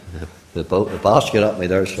the basket at me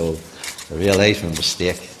there, so I realised my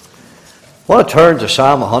mistake. I want to turn to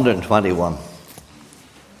Psalm 121.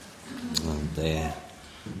 And I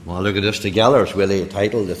want to look at this together. It's really a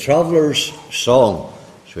title, The Traveller's Song.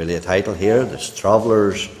 It's really a title here, this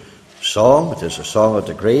Traveller's Song. It is a song of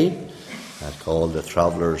degree. It's called The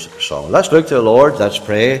Traveller's Song. Let's look to the Lord. Let's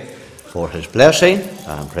pray for his blessing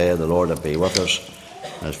and pray the Lord to be with us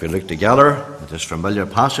as we look together at this familiar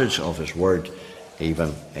passage of his word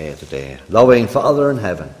even today. Loving Father in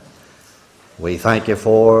heaven, we thank you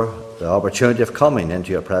for the opportunity of coming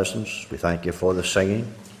into your presence. We thank you for the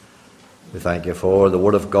singing. We thank you for the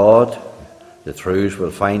word of God, the truths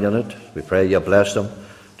we'll find in it. We pray you'll bless them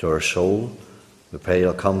to our soul. We pray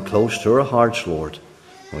you'll come close to our hearts, Lord.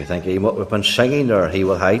 And we thank you, even what we've been singing there, he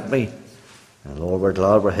will hide me. And Lord, we're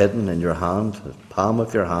glad we're hidden in your hand, the palm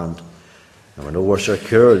of your hand. And we know we're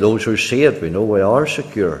secure. Those who see it, we know we are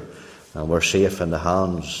secure. And we're safe in the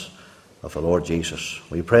hands of the Lord Jesus.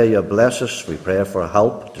 We pray you bless us. We pray for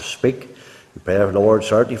help to speak. We pray, Lord,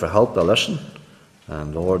 certainly for help to listen.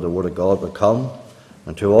 And Lord, the word of God will come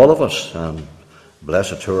unto all of us and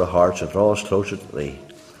bless it to our hearts and draw us closer to thee.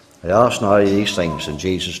 I ask now these things in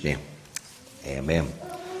Jesus' name. Amen.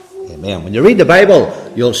 Amen. When you read the Bible,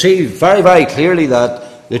 you'll see very, very clearly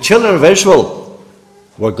that the children of Israel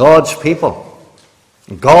were God's people.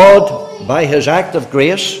 God, by his act of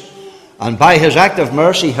grace and by his act of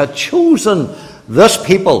mercy, had chosen this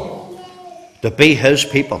people to be his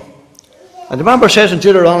people. And remember, it says in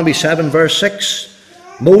Deuteronomy 7 verse 6,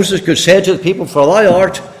 Moses could say to the people, for thou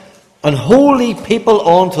art an holy people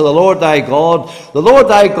unto the Lord thy God. The Lord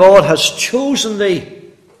thy God has chosen thee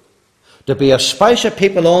to be a special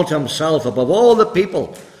people unto himself above all the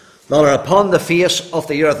people that are upon the face of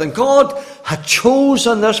the earth. And God had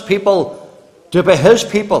chosen this people to be his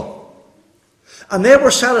people. And they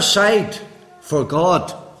were set aside for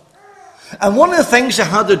God. And one of the things they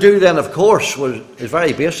had to do then, of course, is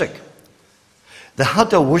very basic. They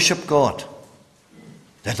had to worship God.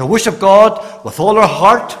 They had to worship God with all their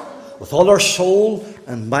heart, with all their soul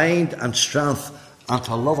and mind and strength, and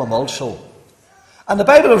to love him also. And the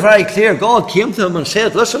Bible is very clear. God came to them and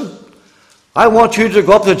said, listen, I want you to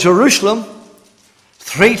go up to Jerusalem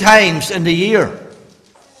 3 times in the year.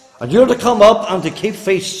 And you're to come up and to keep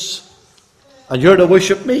feasts. And you're to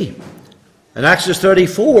worship me. In Exodus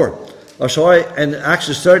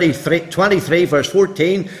 23 verse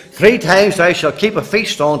 14, 3 times I shall keep a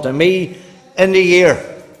feast unto me in the year.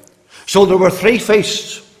 So there were 3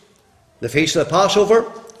 feasts. The Feast of the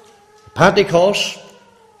Passover, Pentecost,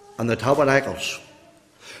 and the Tabernacles.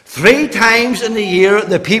 3 times in the year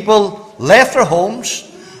the people left their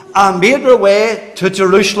homes and made their way to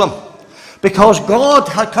Jerusalem, because God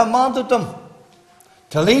had commanded them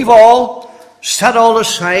to leave all, set all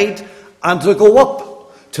aside, and to go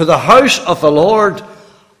up to the house of the Lord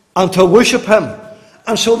and to worship him.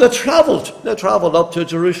 And so they travelled up to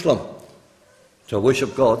Jerusalem to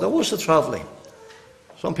worship God. That was the travelling.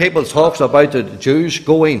 Some people talk about the Jews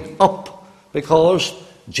going up because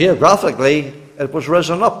geographically it was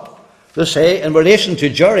risen up. They say in relation to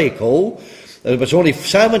Jericho, it was only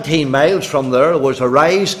 17 miles from there was a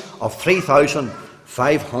rise of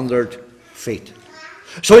 3,500 feet.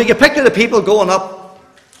 So you can picture the people going up.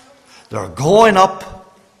 They're going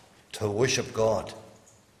up to worship God.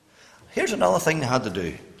 Here's another thing they had to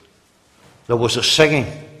do. There was a singing.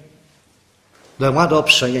 They went up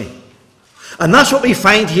singing. And that's what we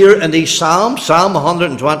find here in these Psalms, Psalm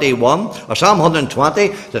 121, or Psalm 120,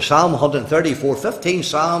 to Psalm 134, 15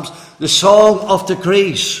 Psalms, the Song of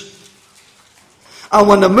Decrees. And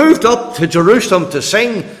when they moved up to Jerusalem to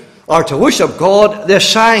sing, or to worship God, they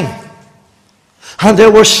sang. And they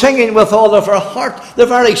were singing with all of their heart. The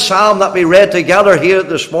very psalm that we read together here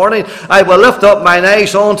this morning, I will lift up mine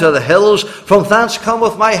eyes unto the hills, from thence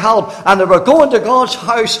cometh my help. And they were going to God's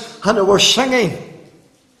house, and they were singing.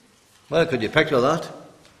 Well, could you picture that?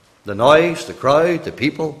 The noise, the crowd, the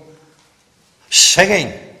people,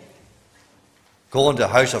 singing, going to the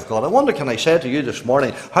house of God. I wonder, can I say to you this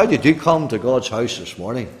morning, how did you come to God's house this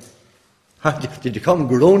morning? How did you come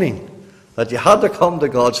groaning that you had to come to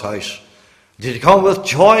God's house? Did you come with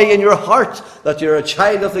joy in your heart that you're a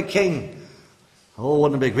child of the King? Oh,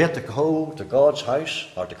 wouldn't it be great to go to God's house,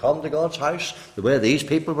 or to come to God's house, the way these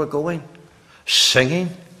people were going? Singing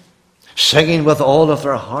with all of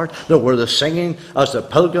their heart. There were the singing as the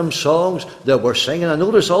pilgrim songs. They were singing. And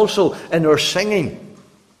notice also in their singing,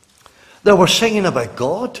 they were singing about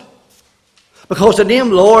God. Because the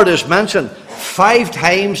name Lord is mentioned 5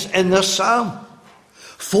 times in this psalm.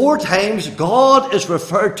 4 times God is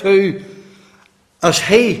referred to as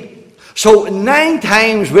He. So 9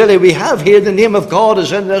 times really we have here the name of God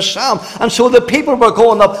is in this psalm. And so the people were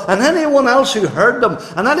going up, and anyone else who heard them,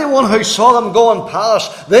 and anyone who saw them going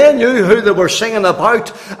past, they knew who they were singing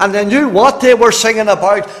about, and they knew what they were singing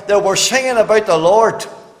about. They were singing about the Lord.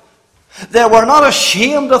 They were not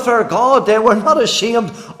ashamed of their God. They were not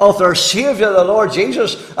ashamed of their Saviour, the Lord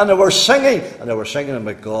Jesus, and they were singing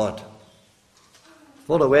about God.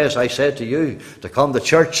 What a way, as I said to you, to come to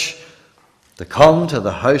church, to come to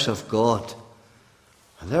the house of God.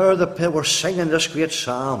 And there they were singing this great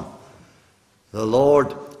psalm. The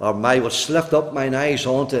Lord, or I will lift up mine eyes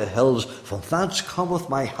unto the hills, from thence cometh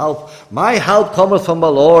my help. My help cometh from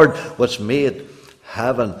the Lord, which made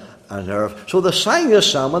heaven and earth. So they sang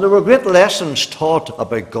this psalm, and there were great lessons taught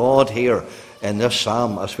about God here in this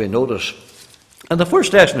psalm, as we notice. And the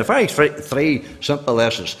first lesson, the very three simple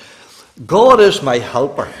lessons. God is my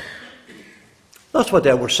helper. That's what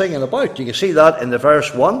they were singing about. You can see that in the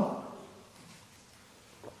verse 1.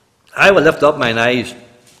 I will lift up mine eyes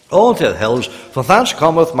unto the hills, from thence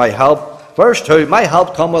cometh my help. Verse 2, my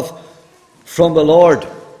help cometh from the Lord.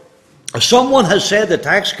 Someone has said the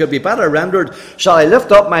text could be better rendered, shall I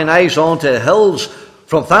lift up mine eyes unto the hills,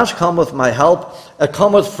 from thence cometh my help. It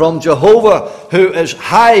cometh from Jehovah, who is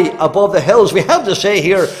high above the hills. We have to say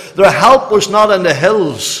here, their help was not in the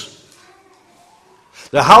hills.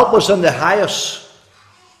 Their help was in the highest.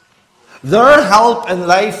 Their help in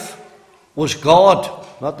life was God,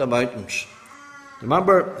 not the mountains.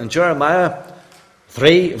 Remember in Jeremiah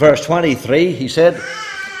 3, verse 23, he said,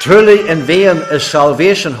 truly in vain is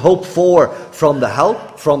salvation hoped for from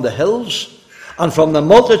the hills, and from the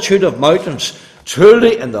multitude of mountains.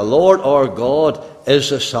 Truly in the Lord our God is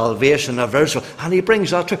the salvation of Israel. And he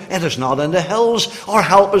brings that to, it is not in the hills. Our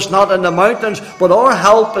help is not in the mountains, but our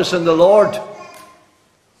help is in the Lord.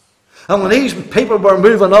 And when these people were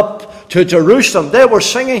moving up to Jerusalem, they were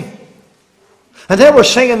singing. And they were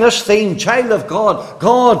singing this theme, child of God,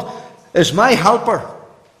 God is my helper.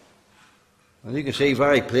 And you can see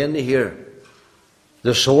very plainly here,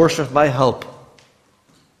 the source of my help.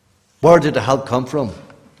 Where did the help come from?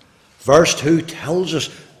 Verse 2 tells us,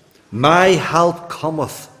 my help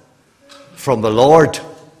cometh from the Lord.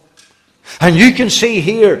 And you can see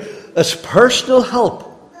here, it's personal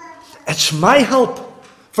help. It's my help.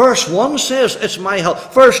 Verse 1 says, it's my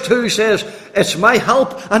help. Verse 2 says, it's my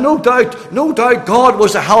help. And no doubt, God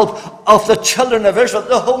was the help of the children of Israel,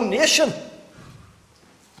 the whole nation.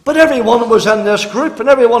 But everyone was in this group, and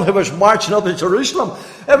everyone who was marching up to Jerusalem,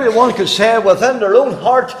 everyone could say within their own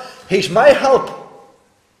heart, he's my help.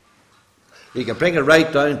 You can bring it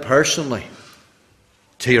right down personally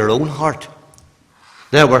to your own heart.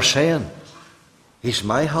 They were saying, he's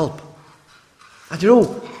my help. And you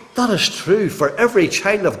know, that is true for every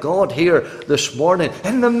child of God here this morning.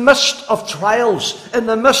 In the midst of trials, in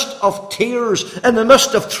the midst of tears, in the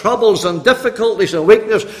midst of troubles and difficulties and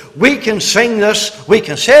weakness, we can sing this, we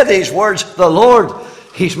can say these words, the Lord,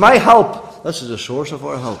 he's my help. This is the source of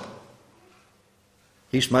our help.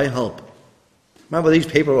 He's my help. Remember, these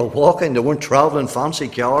people were walking, they weren't travelling fancy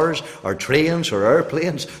cars or trains or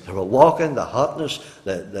airplanes. They were walking, the hotness,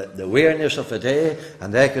 the weariness of the day,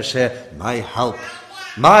 and they could say, my help.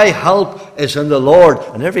 My help is in the Lord.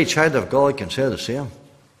 And every child of God can say the same.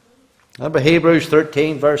 Remember Hebrews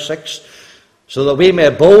 13 verse 6. So that we may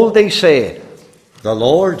boldly say, the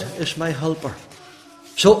Lord is my helper.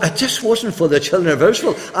 So it just wasn't for the children of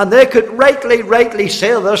Israel. And they could rightly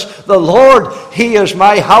say this, the Lord, he is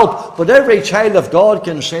my help. But every child of God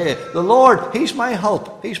can say, the Lord, he's my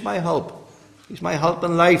help. He's my help. He's my help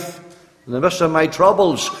in life. In the midst of my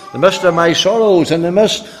troubles, in the midst of my sorrows, in the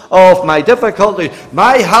midst of my difficulties,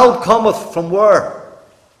 my help cometh from where?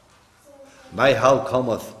 My help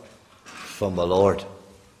cometh from the Lord.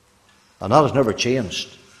 And that has never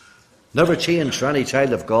changed. Never changed for any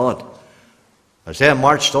child of God. As they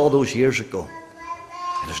marched all those years ago.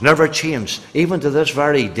 It has never changed. Even to this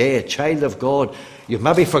very day, child of God, you've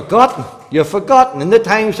maybe forgotten. You've forgotten in the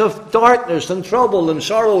times of darkness and trouble and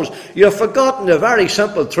sorrows. You've forgotten the very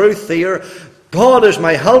simple truth here. God is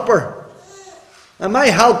my helper. And my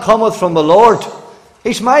help cometh from the Lord.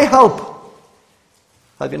 He's my help.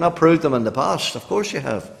 Have you not proved them in the past? Of course you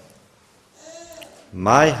have.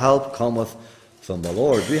 My help cometh from the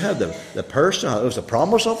Lord. We have the person, it was the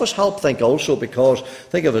promise of his help, think also, because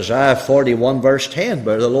think of Isaiah 41 verse 10,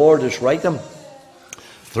 where the Lord is writing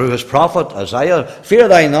through his prophet Isaiah, fear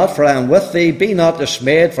thou not, for I am with thee. Be not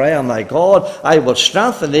dismayed, for I am thy God. I will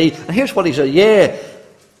strengthen thee. And here's what he said, yea,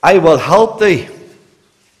 I will help thee.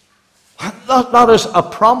 That is a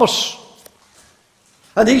promise.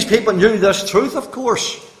 And these people knew this truth, of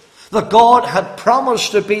course, that God had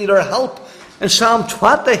promised to be their help. In Psalm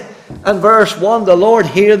 20, in verse 1, the Lord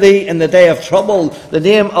hear thee in the day of trouble. The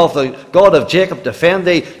name of the God of Jacob defend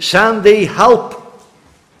thee. Send thee help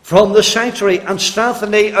from the sanctuary and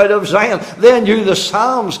strengthen thee out of Zion. They knew the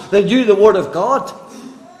Psalms. They knew the Word of God.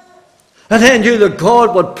 And they knew that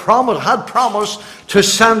God had promised to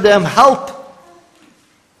send them help.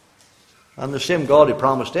 And the same God who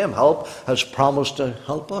promised them help has promised to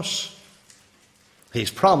help us. He's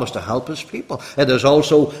promised to help his people. It is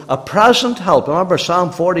also a present help. Remember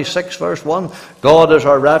Psalm 46 verse 1? God is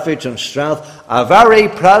our refuge and strength, a very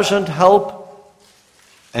present help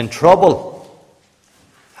in trouble.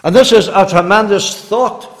 And this is a tremendous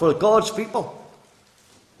thought for God's people.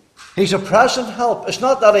 He's a present help. It's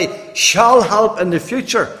not that he shall help in the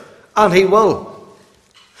future, and he will.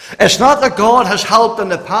 It's not that God has helped in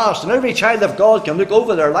the past, and every child of God can look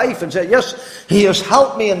over their life and say, yes, he has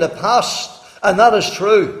helped me in the past, and that is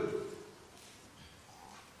true.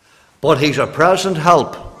 But he's a present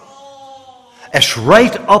help. It's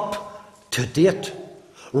right up to date.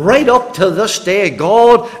 Right up to this day,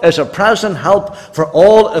 God is a present help for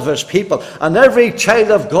all of his people. And every child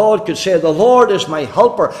of God could say, the Lord is my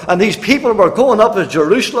helper. And these people were going up to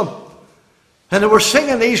Jerusalem. And they were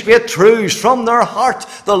singing these great truths from their heart.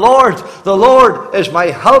 The Lord is my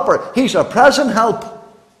helper. He's a present help.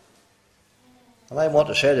 And I want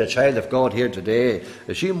to say to a child of God here today,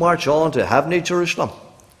 as you march on to heavenly Jerusalem,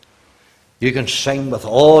 you can sing with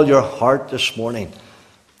all your heart this morning,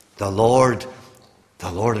 the Lord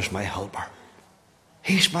is my helper.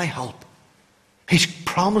 He's my help. He's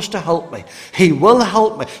promised to help me. He will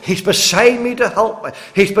help me. He's beside me to help me.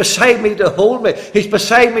 He's beside me to hold me. He's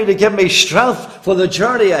beside me to give me strength for the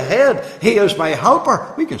journey ahead. He is my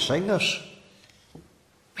helper. We can sing this.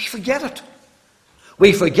 We forget it.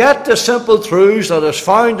 We forget the simple truths that is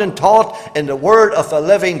found and taught in the Word of the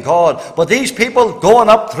living God. But these people going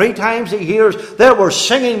up 3 times a year, they were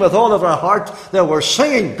singing with all of their heart. They were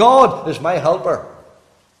singing, God is my helper.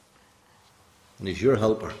 And he's your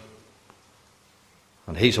helper.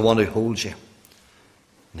 And he's the one who holds you.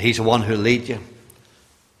 And he's the one who leads you. And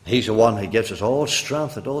he's the one who gives us all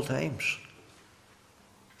strength at all times.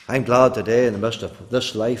 I'm glad today, in the midst of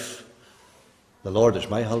this life, the Lord is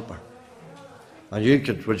my helper. And you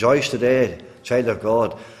could rejoice today, child of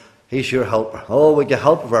God. He's your helper. Oh, we get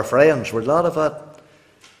help of our friends. We're glad of that.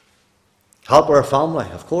 Help our family.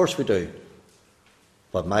 Of course we do.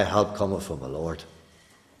 But my help cometh from the Lord.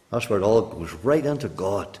 That's where it all goes right into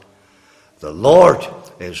God. The Lord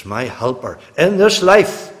is my helper. In this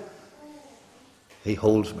life, he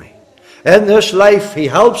holds me. In this life, he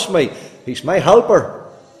helps me. He's my helper.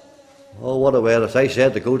 Oh, what a way, as I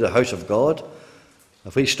said, to go to the house of God.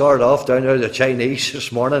 If we start off down there the Chinese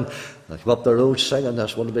this morning and come up the road singing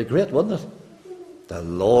this, wouldn't it be great, wouldn't it? The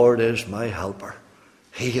Lord is my helper.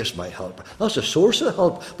 He is my helper. That's the source of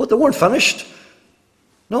help. But they weren't finished.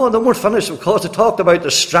 No, they weren't finished because they talked about the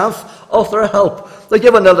strength of their help. They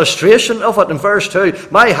give an illustration of it in verse 2.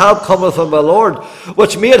 My help cometh from the Lord,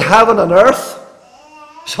 which made heaven and earth.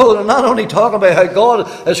 So they're not only talking about how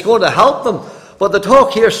God is going to help them, but they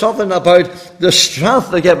talk here something about the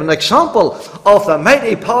strength. They give an example of the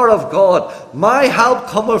mighty power of God. My help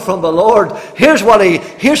cometh from the Lord. Here's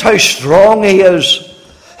how strong he is.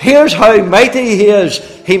 Here's how mighty he is.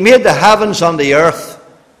 He made the heavens and the earth.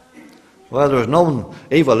 Well, there's no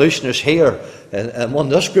evolutionists here among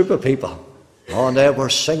this group of people. Oh, and they were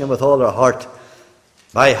singing with all their heart.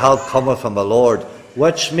 My help cometh from the Lord,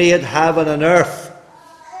 which made heaven and earth.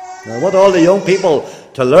 Now, I want all the young people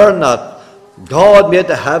to learn that God made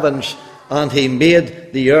the heavens and he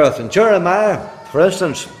made the earth. In Jeremiah, for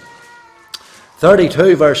instance,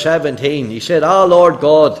 32 verse 17, he said, Ah, Lord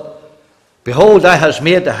God, behold, thou hast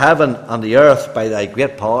made the heaven and the earth by thy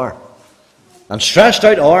great power, and stretched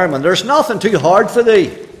out arm, and there's nothing too hard for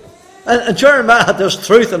thee. And Jeremiah had this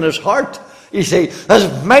truth in his heart. You see,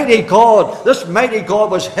 this mighty God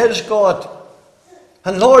was his God.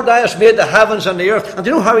 And Lord, thou hast made the heavens and the earth. And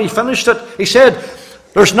do you know how he finished it? He said,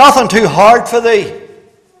 there's nothing too hard for thee.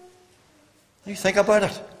 You think about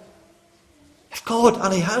it. If God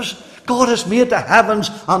has made the heavens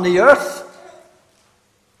and the earth.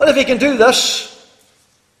 Well, if he can do this,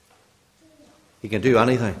 he can do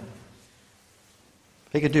anything.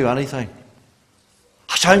 He can do anything.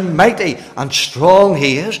 That's how mighty and strong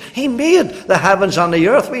he is. He made the heavens and the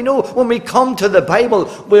earth. We know when we come to the Bible,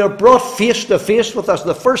 we are brought face to face with us.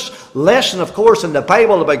 The first lesson, of course, in the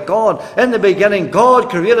Bible about God. In the beginning, God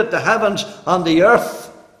created the heavens and the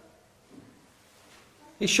earth.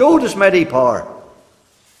 He showed his mighty power.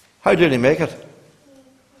 How did he make it?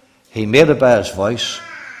 He made it by his voice.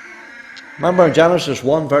 Remember in Genesis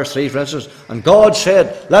 1 verse 3, for instance, and God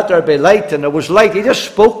said, let there be light, and there was light. He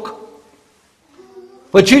just spoke.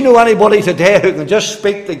 But do you know anybody today who can just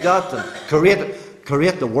speak to God and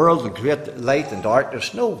create the world and create light and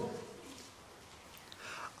darkness? No.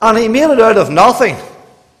 And he made it out of nothing.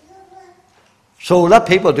 So let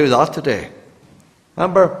people do that today.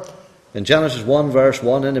 Remember, in Genesis 1 verse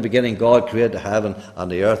 1, in the beginning God created the heaven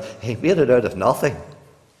and the earth. He made it out of nothing.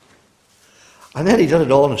 And then he did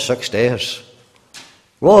it all in 6 days.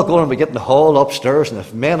 We're all going to be getting the hall upstairs, and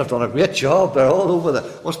the men have done a great job. They're all over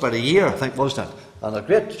what's about a year, I think, wasn't it? And a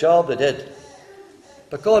great job they did.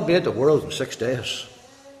 But God made the world in 6 days.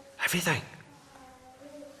 Everything.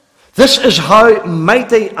 This is how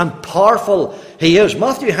mighty and powerful he is.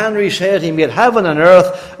 Matthew Henry said he made heaven and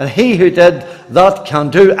earth, and he who did that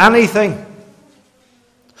can do anything.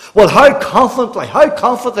 Well, how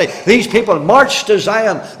confidently these people marched to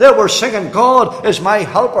Zion. They were singing, God is my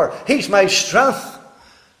helper. He's my strength.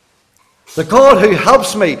 The God who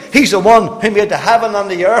helps me. He's the one who made the heaven and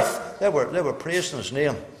the earth. They were praising his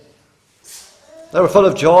name. They were full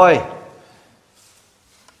of joy.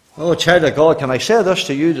 Oh, child of God, can I say this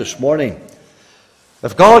to you this morning?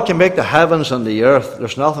 If God can make the heavens and the earth,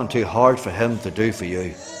 there's nothing too hard for him to do for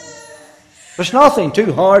you. There's nothing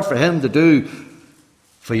too hard for him to do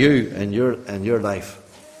for you in your life.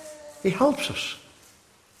 He helps us.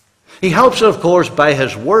 He helps us, of course, by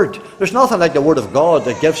his word. There's nothing like the word of God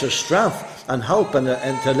that gives us strength and help and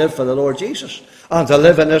to live for the Lord Jesus and to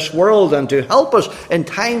live in this world and to help us in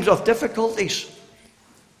times of difficulties.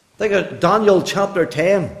 Think of Daniel chapter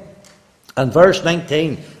 10 and verse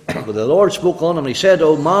 19. When the Lord spoke on him, he said,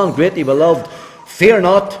 O man greatly beloved, fear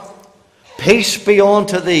not, peace be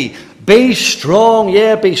unto thee. Be strong,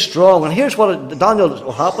 yea, be strong. And here's what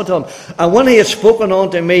Daniel happened to him. And when he had spoken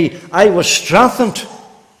unto me, I was strengthened.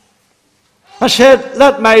 I said,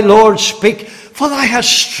 let my Lord speak, for thou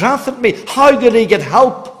hast strengthened me. How did he get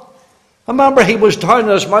help? Remember, he was down in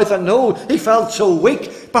his mouth and no, he felt so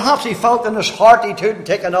weak. Perhaps he felt in his heart he couldn't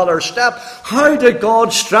take another step. How did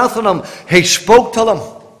God strengthen him? He spoke to them.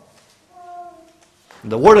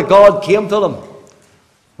 And the word of God came to them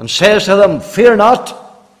and says to them, fear not.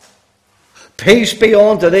 Peace be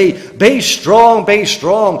unto thee. Be strong, be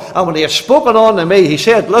strong. And when he had spoken unto me, he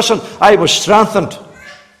said, listen, I was strengthened.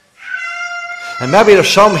 And maybe there's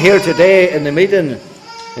some here today in the meeting,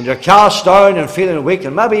 and you're cast down and feeling weak,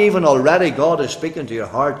 and maybe even already God is speaking to your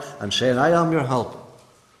heart and saying, I am your help.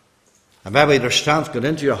 And maybe there's strength going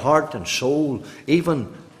into your heart and soul,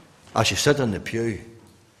 even as you sit in the pew.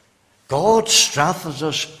 God strengthens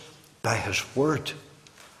us by his word.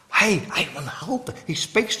 I want help. He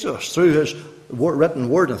speaks to us through his written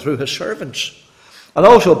word and through his servants. And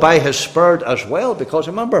also by his Spirit as well. Because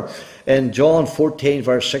remember, in John 14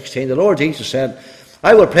 verse 16, the Lord Jesus said,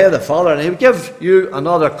 I will pray the Father, and he will give you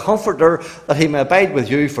another comforter, that he may abide with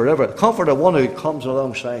you forever. The comforter, one who comes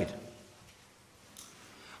alongside.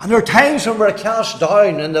 And there are times when we're cast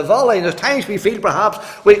down in the valley. There's times we feel perhaps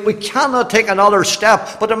we cannot take another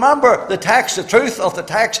step. But remember the text, the truth of the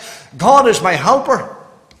text. God is my helper.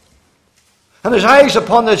 And his eyes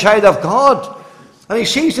upon the child of God. And he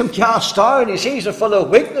sees him cast down. He sees him full of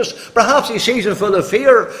weakness. Perhaps he sees him full of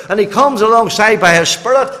fear. And he comes alongside by his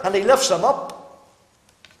Spirit and he lifts him up.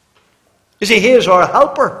 You see, he is our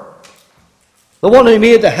helper. The one who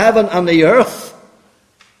made the heaven and the earth.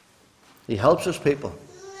 He helps his people.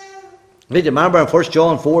 You need to remember in 1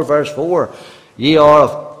 John 4 verse 4, ye are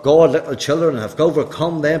of God little children, and have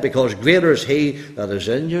overcome them, because greater is he that is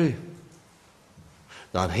in you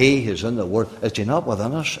than he who is in the world. Is he not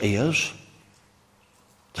within us? He is.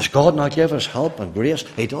 Does God not give us help and grace?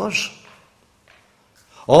 He does.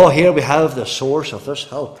 Oh, here we have the source of this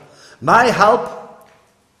help. My help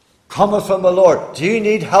cometh from the Lord. Do you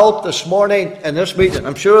need help this morning in this meeting?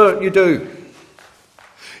 I'm sure you do.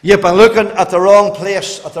 You've been looking at the wrong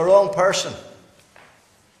place, at the wrong person.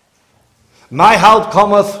 My help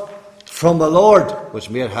cometh from the Lord, which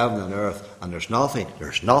made heaven and earth. And there's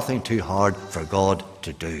nothing too hard for God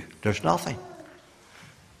to do. There's nothing.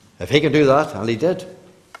 If he can do that, and he did,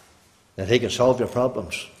 then he can solve your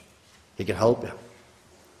problems. He can help you.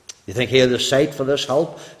 You think he had the sight for this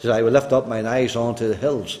help? He says, I will lift up mine eyes unto the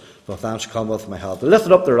hills, for thence cometh my help. They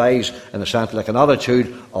lifted up their eyes in a sense like an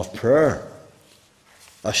attitude of prayer.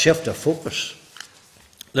 A shift of focus.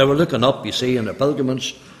 They were looking up, you see, in their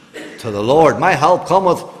pilgrimage to the Lord. My help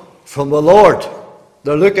cometh from the Lord.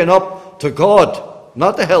 They're looking up to God,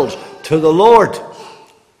 not the hills, to the Lord.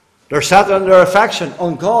 They're setting their affection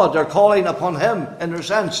on God. They're calling upon him in their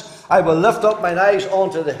sense. I will lift up mine eyes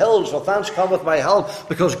unto the hills, for thence cometh my help,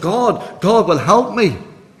 because God will help me.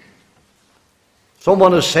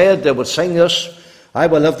 Someone has said they would sing this, I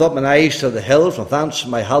will lift up mine eyes to the hills, from thence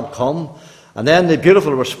my help come. And then the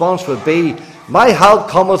beautiful response would be, my help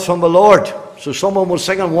cometh from the Lord. So someone was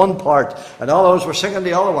singing one part, and all of us were singing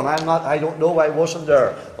the other one. I don't know, I wasn't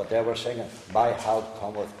there, but they were singing, my help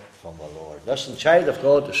cometh from the Lord. Listen, child of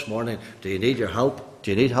God, this morning, do you need your help?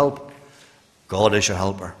 Do you need help? God is your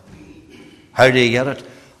helper. How do you get it?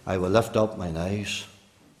 I will lift up mine eyes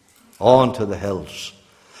unto the hills.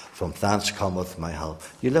 From thence cometh my help.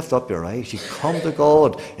 You lift up your eyes, you come to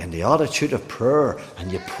God in the attitude of prayer,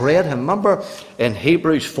 and you pray to Him. Remember in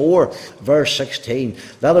Hebrews 4, verse 16,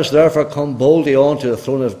 let us therefore come boldly unto the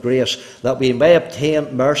throne of grace, that we may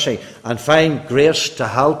obtain mercy and find grace to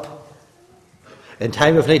help in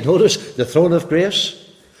time of need. Notice the throne of grace.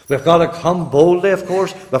 We've got to come boldly, of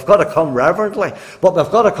course. We've got to come reverently. But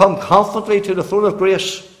we've got to come confidently to the throne of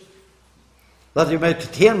grace, that we may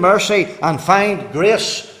obtain mercy and find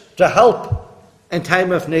grace to help in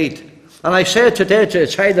time of need. And I say today to a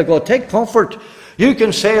child of God, take comfort. You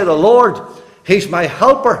can say to the Lord, He's my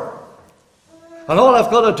helper. And all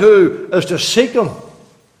I've got to do is to seek Him.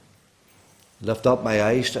 Lift up my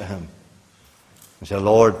eyes to Him. And say,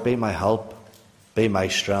 Lord, be my help. Be my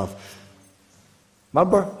strength.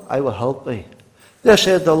 Remember, I will help thee. They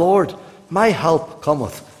said, the Lord, my help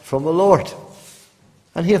cometh from the Lord.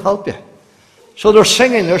 And He'll help you. So they're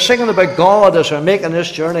singing about God as they're making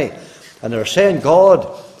this journey. And they're saying, God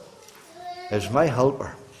is my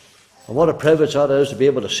helper. And what a privilege that is to be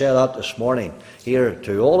able to say that this morning here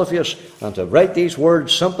to all of you, and to write these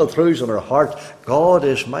words, simple truths in our heart. God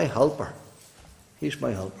is my helper. He's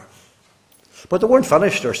my helper. But they weren't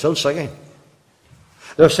finished, they're still singing.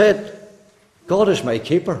 They said, God is my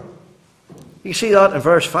keeper. You see that in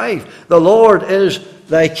verse 5. The Lord is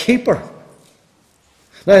thy keeper.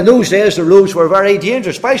 Now in those days the roads were very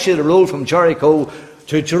dangerous, especially the road from Jericho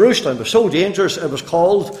to Jerusalem. It was so dangerous it was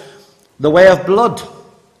called the way of blood.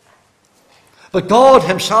 But God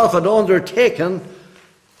Himself had undertaken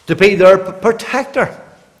to be their protector.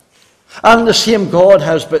 And the same God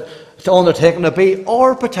has undertaken to be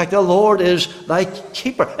our protector. The Lord is thy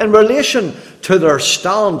keeper. In relation to their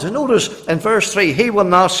stand, notice in verse 3, He will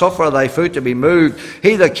not suffer thy foot to be moved.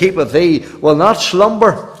 He that keepeth thee will not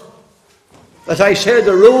slumber. As I said,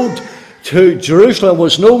 the road to Jerusalem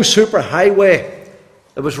was no super highway.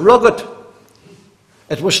 It was rugged.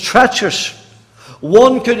 It was treacherous.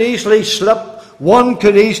 One could easily slip. One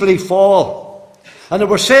could easily fall. And they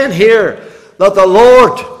were saying here that the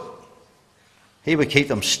Lord, He would keep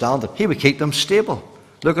them standing. He would keep them stable.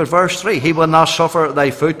 Look at verse 3. He will not suffer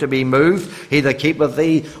thy foot to be moved. He that keepeth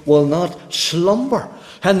thee will not slumber.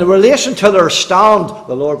 And in relation to their stand,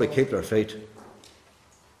 the Lord would keep their feet.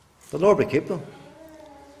 The Lord will keep them.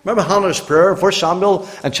 Remember Hannah's prayer, 1 Samuel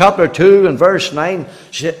in chapter 2 and verse 9.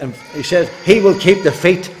 He said, He will keep the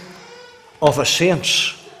feet of His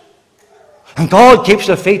saints. And God keeps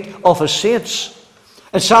the feet of His saints.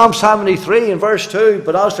 In Psalm 73 and verse 2,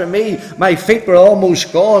 but as for me, my feet were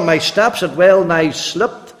almost gone, my steps had well nigh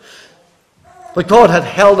slipped. But God had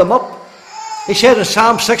held them up. He said in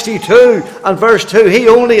Psalm 62 and verse 2, He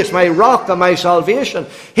only is my rock and my salvation.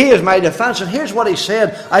 He is my defense. And here's what He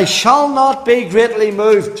said, I shall not be greatly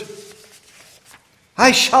moved.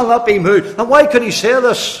 I shall not be moved. And why could He say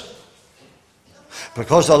this?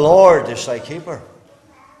 Because the Lord is thy keeper.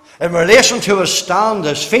 In relation to His stand,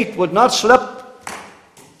 His feet would not slip.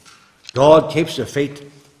 God keeps the feet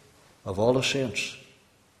of all the saints.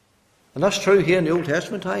 And that's true here in the Old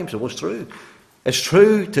Testament times. It was true. It's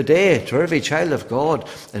true today to every child of God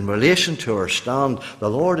in relation to our stand. The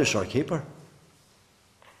Lord is our keeper.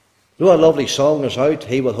 You know, a lovely song is out,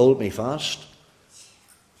 He will hold me fast.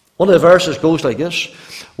 One of the verses goes like this,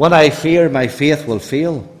 when I fear my faith will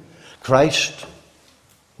fail, Christ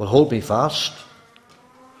will hold me fast.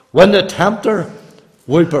 When the tempter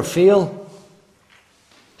will prevail,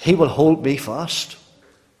 He will hold me fast.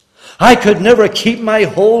 I could never keep my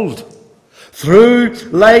hold through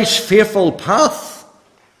life's fearful path,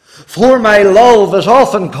 for my love is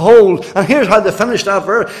often cold. And here's how they finish that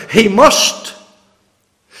verse. He must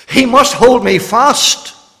hold me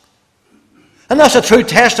fast. And that's a true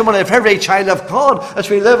testimony of every child of God as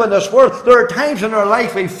we live in this world. There are times in our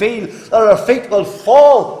life we feel that our feet will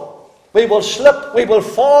fall. We will slip, we will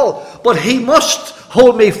fall. But He must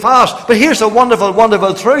hold me fast. But here's the wonderful,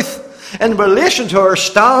 wonderful truth. In relation to our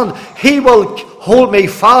stand, He will hold me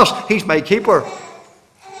fast. He's my keeper.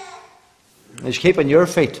 He's keeping your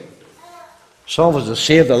feet. Some of us have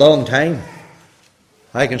saved a long time.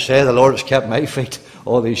 I can say the Lord has kept my feet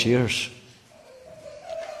all these years.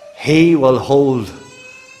 He will hold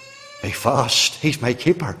me fast. He's my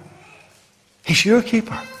keeper. He's your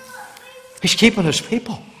keeper. He's keeping His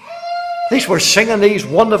people. These were singing these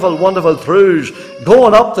wonderful, wonderful truths,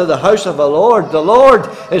 going up to the house of the Lord. The Lord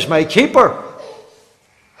is my keeper.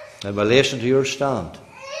 In relation to your stand,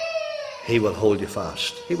 He will hold you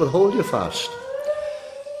fast. He will hold you fast.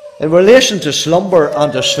 In relation to slumber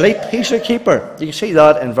and to sleep, He's a keeper. You can see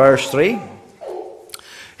that in verse 3.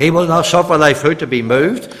 He will not suffer thy foot to be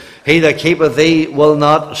moved. He that keepeth thee will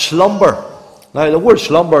not slumber. Now, the word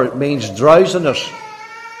slumber means drowsiness.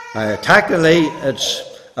 Technically, it's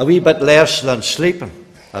a wee bit less than sleeping.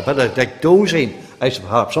 A bit of like dozing.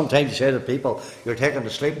 Sometimes you say to people, you're taking to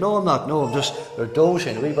sleep. No, I'm not. No, I'm just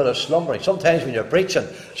dozing, a wee bit of slumbering. Sometimes when you're preaching,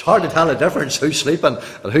 it's hard to tell the difference who's sleeping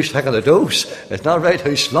and who's taking a doze. It's not right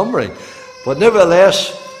who's slumbering. But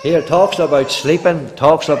nevertheless, here it talks about sleeping,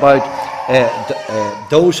 talks about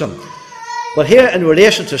dozing. But here in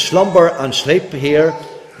relation to slumber and sleep here,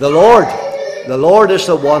 the Lord is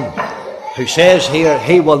the one who says here,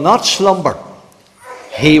 He will not slumber.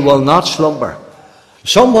 He will not slumber.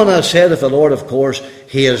 Someone has said of the Lord, of course,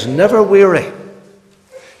 He is never weary.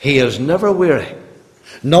 He is never weary.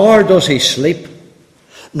 Nor does He sleep.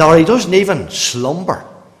 Nor He doesn't even slumber.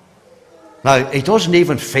 Now, He doesn't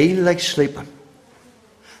even feel like sleeping.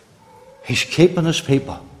 He's keeping His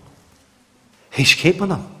people. He's keeping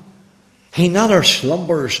them. He neither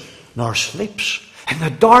slumbers nor sleeps. In the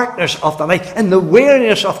darkness of the night, in the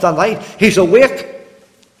weariness of the night, He's awake.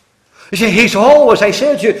 You see, He's always, I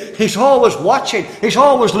said to you, He's always watching. He's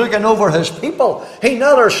always looking over His people. He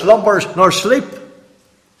neither slumbers nor sleep.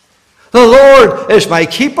 The Lord is my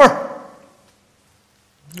keeper.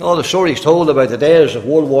 All the stories told about the days of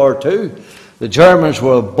World War II. The Germans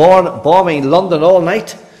were bombing London all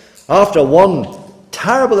night. After one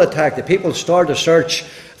terrible attack, the people started to search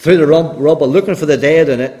through the rubble, looking for the dead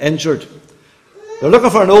and injured. They're looking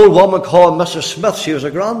for an old woman called Mrs. Smith. She was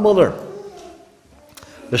a grandmother.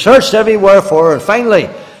 They searched everywhere for her, and finally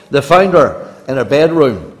they found her in her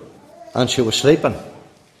bedroom, and she was sleeping.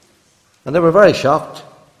 And they were very shocked.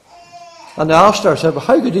 And they asked her, said, well,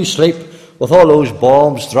 how could you sleep with all those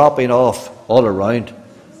bombs dropping off all around?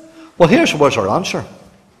 Well, here was her answer.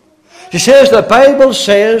 She says, the Bible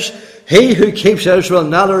says, He who keeps Israel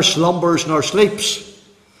neither slumbers nor sleeps.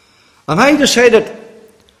 And I decided,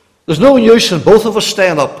 there's no use in both of us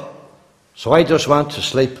staying up. So I just went to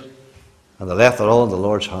sleep. And they left it all in the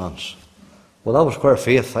Lord's hands. Well, that was quite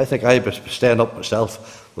faith. I think I'd be staying up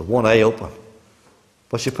myself with one eye open.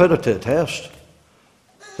 But she put it to the test.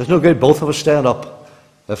 There's no good both of us staying up.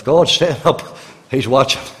 If God's staying up, He's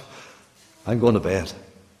watching. I'm going to bed.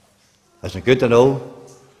 Isn't it good to know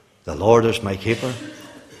the Lord is my keeper?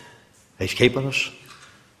 He's keeping us.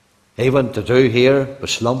 Even to do here with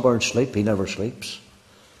slumber and sleep, He never sleeps.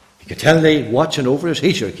 You can tell me watching over us,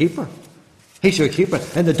 He's your keeper. He's your keeper.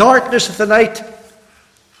 In the darkness of the night,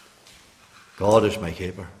 God is my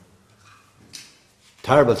keeper.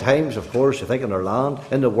 Terrible times, of course, you think, in our land,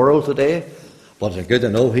 in the world today. But it's good to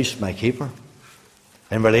know He's my keeper.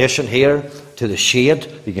 In relation here to the shade,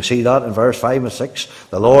 you can see that in verse 5 and 6.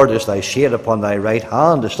 The Lord is thy shade upon thy right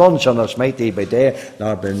hand. The sun shall not smite thee by day,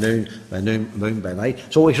 nor by moon by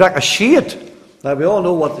night. So He's like a shade. Now, we all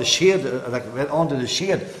know what the shade, like under the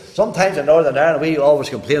shade. Sometimes in Northern Ireland, we always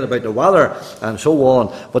complain about the weather and so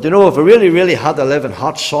on. But you know, if we really, really had to live in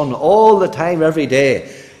hot sun all the time, every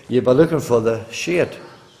day, you'd be looking for the shade.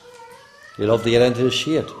 You'd love to get into the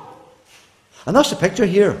shade. And that's the picture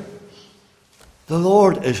here. The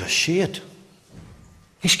Lord is a shade.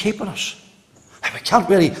 He's keeping us. And we can't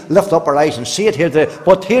really lift up our eyes and see it here today.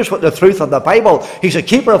 But here's what the truth of the Bible. He's a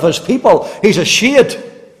keeper of His people. He's a shade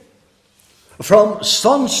from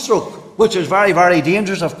sunstroke, which is very, very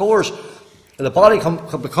dangerous, of course. The body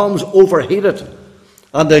becomes overheated,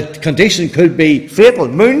 and the condition could be fatal.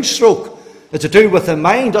 Moonstroke is to do with the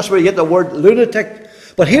mind. That's where you get the word lunatic.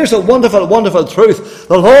 But here's the wonderful, wonderful truth.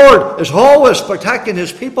 The Lord is always protecting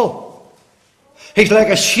His people. He's like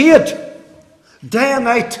a shade, day and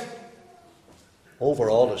night,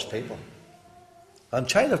 over all His people. And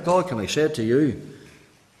child of God, can I say to you,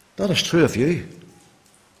 that is true of you.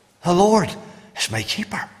 The Lord is my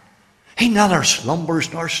keeper. He neither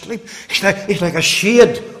slumbers nor sleeps. He's like a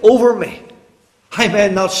shade over me. I may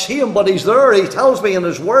not see Him, but He's there. He tells me in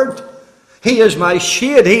His word. He is my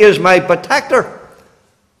shade. He is my protector.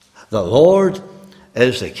 The Lord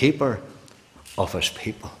is the keeper of His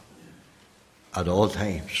people at all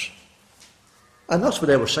times. And that's what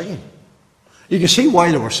they were singing. You can see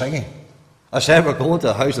why they were singing. As they were going to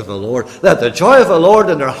the house of the Lord. Let the joy of the Lord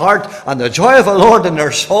in their heart and the joy of the Lord in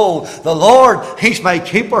their soul. The Lord, He's my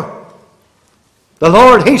keeper. The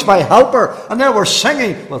Lord, He's my helper. And they were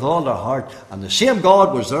singing with all their heart. And the same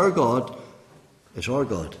God was their God, is our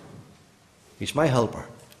God. He's my helper.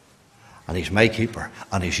 and He's my keeper,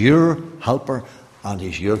 and He's your helper, and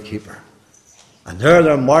He's your keeper. And there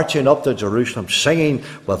they're marching up to Jerusalem, singing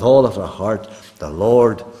with all of their heart, the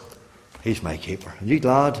Lord, He's my keeper. Are you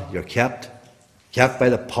glad you're kept by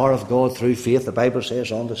the power of God through faith, the Bible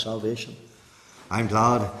says, unto salvation? I'm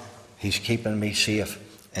glad He's keeping me safe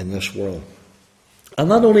in this world. And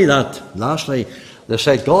not only that, lastly, they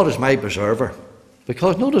said, God is my preserver.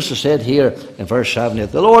 Because notice it said here in verse 7,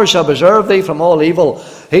 the Lord shall preserve thee from all evil.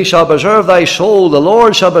 He shall preserve thy soul. The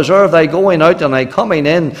Lord shall preserve thy going out and thy coming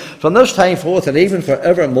in from this time forth and even for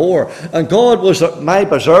evermore. And God was my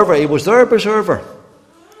preserver. He was their preserver.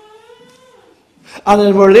 And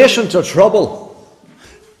in relation to trouble,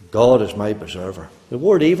 God is my preserver. The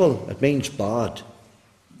word evil, it means bad,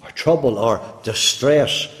 or trouble, or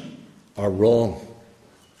distress, or wrong.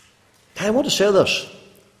 I want to say this.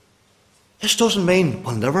 This doesn't mean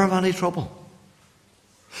we'll never have any trouble.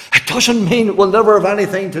 It doesn't mean we'll never have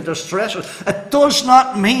anything to distress us. It does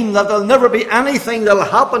not mean that there'll never be anything that'll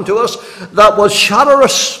happen to us that will shatter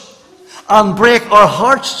us and break our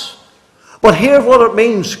hearts. But here's what it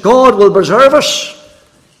means. God will preserve us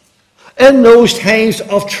in those times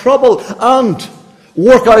of trouble and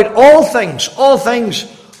work out all things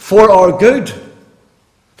for our good.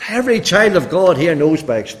 Every child of God here knows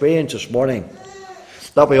by experience this morning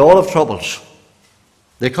that we all have troubles.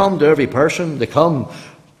 They come to every person. They come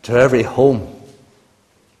to every home.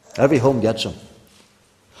 Every home gets them.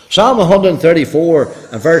 Psalm 134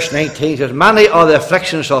 and verse 19 says, many are the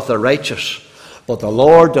afflictions of the righteous, but the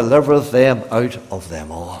Lord delivereth them out of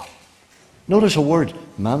them all. Notice the word,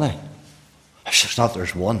 many. It's just not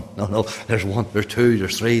there's one. No, there's one, there's two,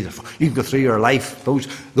 there's three. There's four. You can go through your life. Those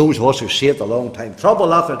of us who saved a long time.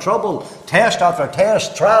 Trouble after trouble, test after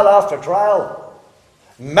test, trial after trial.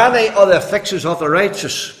 Many are the afflictions of the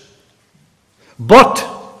righteous, but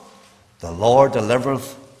the Lord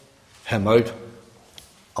delivereth him out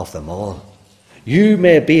of them all. You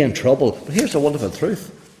may be in trouble, but here's the wonderful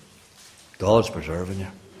truth. God's preserving you.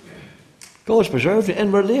 God's preserving you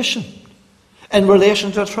in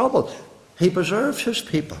relation to trouble. He preserves His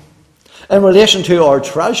people. In relation to our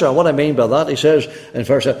treasure, what I mean by that, He says in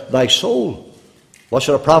verse 8, thy soul. What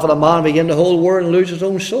should a profit a man begin the whole world and lose his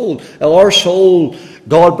own soul? Our soul,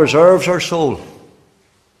 God preserves our soul.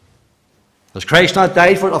 Has Christ not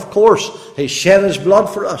died for it? Of course. He shed His blood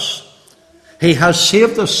for us. He has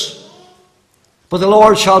saved us. But the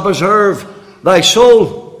Lord shall preserve thy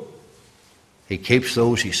soul. He keeps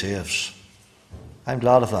those He saves. I'm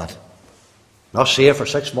glad of that. Not saved for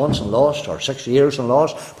 6 months and lost, or 6 years and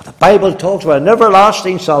lost, but the Bible talks about an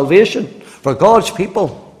everlasting salvation for God's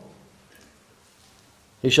people.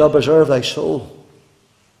 He shall preserve thy soul.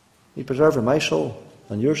 He's preserving my soul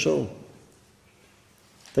and your soul.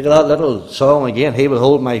 Think of that little song again. He will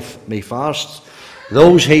hold me fast.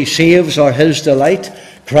 Those He saves are His delight.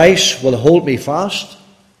 Christ will hold me fast.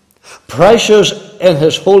 Precious in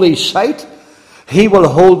His holy sight, He will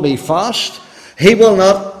hold me fast. He will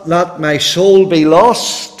not let my soul be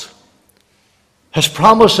lost. His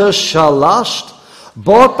promises shall last.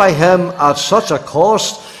 Bought by Him at such a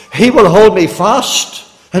cost, He will hold me fast.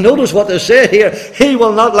 And notice what they say here. He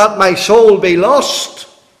will not let my soul be lost.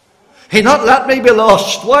 He not let me be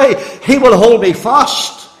lost. Why? He will hold me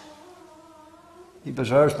fast. He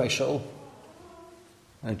preserves my soul.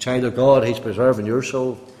 And child of God, He's preserving your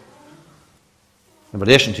soul. In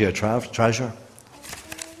relation to your treasure,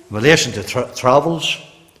 in relation to travels,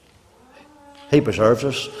 He preserves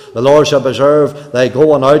us. The Lord shall preserve thy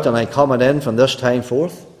going out and thy coming in from this time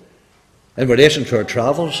forth. In relation to our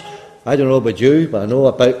travels, I don't know about you, but I know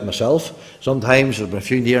about myself. Sometimes there's been a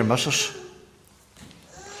few near misses.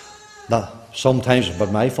 Sometimes it's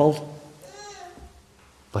been my fault.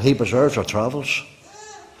 But He preserves our travels,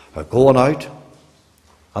 our going out,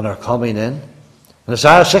 and our coming in. In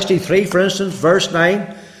Isaiah 63, for instance, verse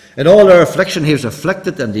 9, in all their affliction He was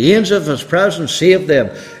afflicted, and the angels of His presence saved them.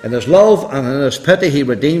 In His love and in His pity He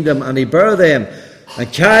redeemed them, and He bare them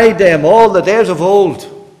and carried them all the days of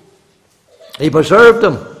old. He preserved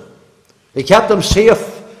them. He kept them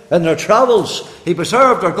safe in their travels. He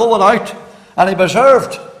preserved their going out, and He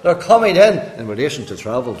preserved their coming in relation to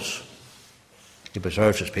travels. He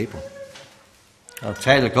preserves His people. I'll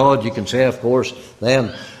tell you, God, you can say, of course,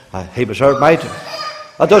 then, He preserved my...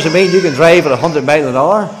 That doesn't mean you can drive at 100 miles an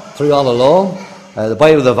hour through all along. The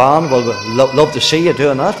boy with the van will love to see you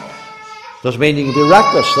doing that. Doesn't mean you can be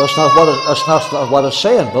reckless. That's not what it's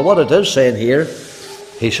saying. But what it is saying here,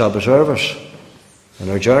 He shall preserve us in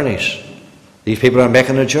our journeys. These people are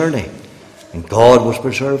making a journey, and God was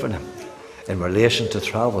preserving them in relation to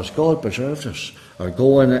travels. God preserves us. Our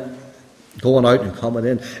going Going out and coming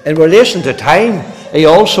in. In relation to time, he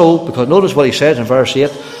also, because notice what he says in verse 8,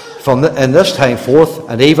 in this time forth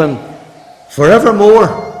and even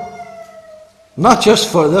forevermore. Not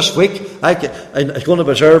just for this week, it's going to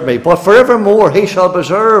preserve me, but forevermore he shall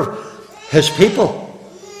preserve his people.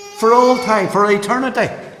 For all time, for eternity.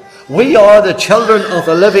 We are the children of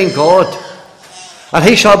the living God. And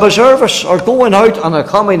he shall preserve us, or going out and a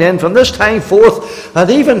coming in, from this time forth and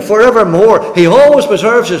even forevermore. He always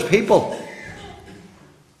preserves his people.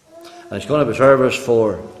 And he's going to preserve us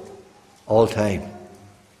for all time.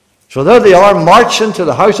 So there they are, marching to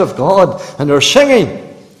the house of God, and they're singing,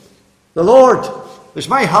 the Lord is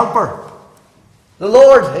my helper. The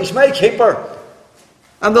Lord is my keeper.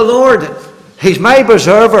 And the Lord, he's my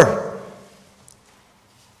preserver.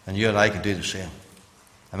 And you and I can do the same.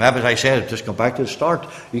 And maybe, as I said, just come back to the start.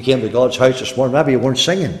 You came to God's house this morning, maybe you weren't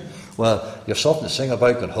singing. Well, you have something to sing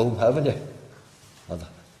about going home, haven't you? And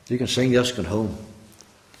you can sing this going home.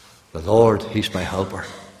 The Lord, he's my helper.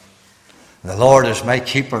 And the Lord is my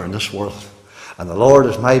keeper in this world. And the Lord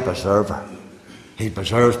is my preserver. He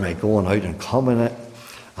preserves me going out and coming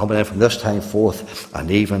in from this time forth and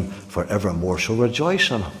even forevermore. So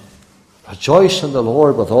rejoice in him. Rejoice in the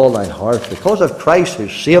Lord with all thine heart. Because of Christ who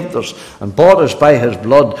saved us and bought us by his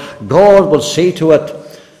blood, God will see to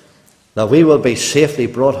it that we will be safely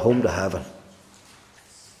brought home to heaven.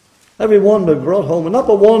 Everyone will be brought home, and not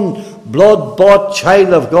but one blood-bought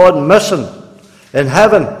child of God missing in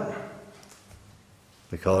heaven,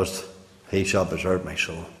 because he shall preserve my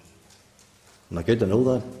soul. Isn't that good to know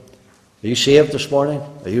that? Are you saved this morning?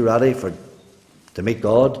 Are you ready to meet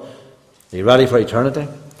God? Are you ready for eternity?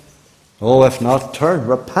 Oh, if not, turn,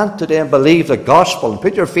 repent today and believe the gospel and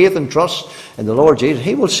put your faith and trust in the Lord Jesus.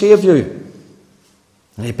 He will save you.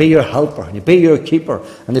 And he'll be your helper, and he'll be your keeper,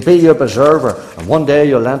 and he'll be your preserver. And one day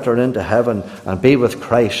you'll enter into heaven and be with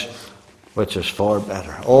Christ, which is far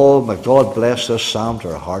better. Oh, may God bless this psalm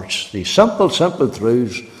to our hearts. These simple, simple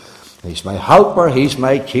truths. He's my helper, he's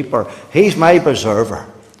my keeper, he's my preserver.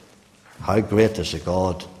 How great is the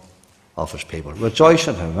God of his people. Rejoice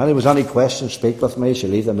in him. If anyone has any questions, speak with me as you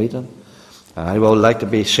leave the meeting. And I would like to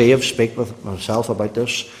be saved, speak with myself about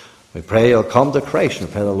this. We pray you'll come to Christ,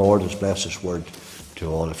 and pray the Lord has blessed his word to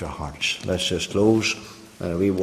all of your hearts. Let's just close.